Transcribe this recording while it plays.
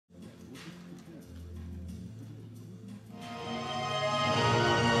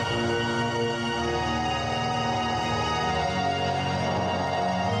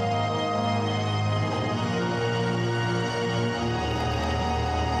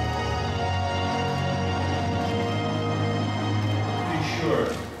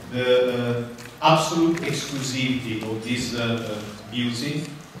the absolute exclusivity of this beauty,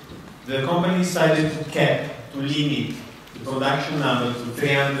 the company decided to limit the production number to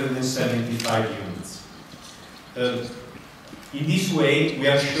 375 units. In this way, we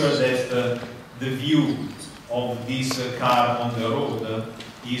are sure that the view of this car on the road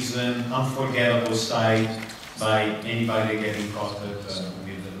is an unforgettable sight by anybody getting in contact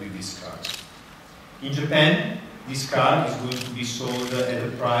with this car. In Japan, this car is going to be sold at a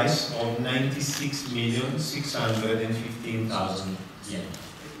price of 96,615,000 yen.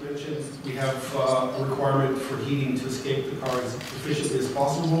 Mentioned, we have a requirement for heating to escape the car as efficiently as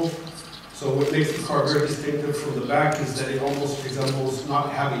possible. So what makes the car very distinctive from the back is that it almost resembles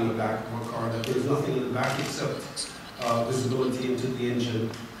not having a back of a car, that there's nothing in the back except visibility into the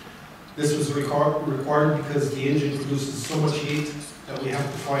engine. This was required because the engine produces so much heat that we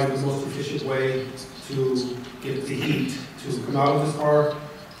have to find the most efficient way to get the heat to come out of the car.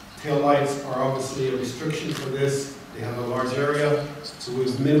 Tail lights are obviously a restriction for this. They have a large area, so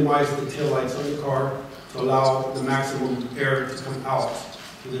we've minimized the tail lights on the car to allow the maximum air to come out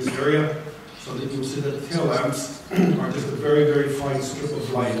to this area, so that you'll see that the tail lamps are just a very, very fine strip of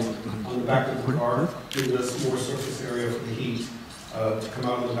light on the back of the car, giving us more surface area for the heat to come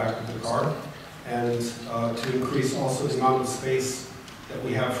out of the back of the car, and to increase also the amount of space that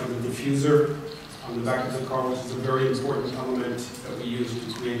we have for the diffuser on the back of the car, which is a very important element that we use to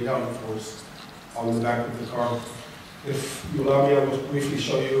create downforce on the back of the car. If you allow me, I will briefly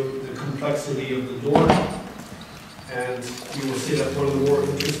show you the complexity of the door. And you will see that one of the more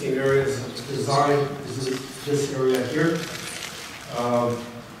interesting areas of design is this area here.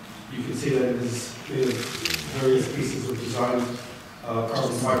 You can see that it is made of various pieces of design,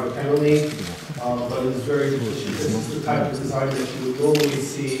 carbon fiber paneling, but it is very efficient. This is the type of design that you would normally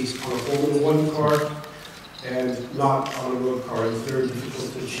see on a Formula One car and not on a road car. It's very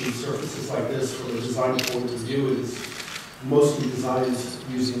difficult to achieve surfaces like this from a design point of view. It is mostly designed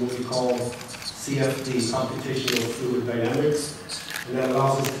using what we call CFD, computational fluid dynamics, and that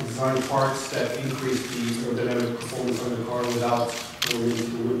allows us to design parts that increase the aerodynamic performance on the car without going into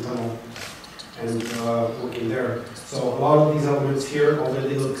the wind tunnel and working there. So a lot of these elements here, although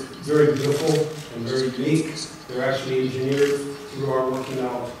they look very beautiful and very unique, they're actually engineered through our working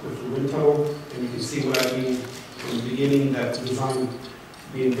out with the wind tunnel, and you can see what I mean from the beginning, that the design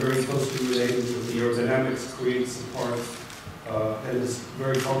being very closely related with the aerodynamics creates a part that is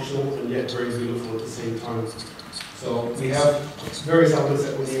very functional and yet very beautiful at the same time. So we have various elements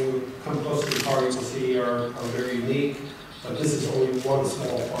that when you come close to the car you will see are very unique, but this is only one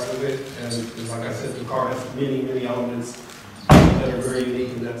small part of it, and like I said, the car has many, many elements that are very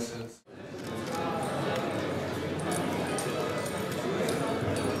unique in that sense.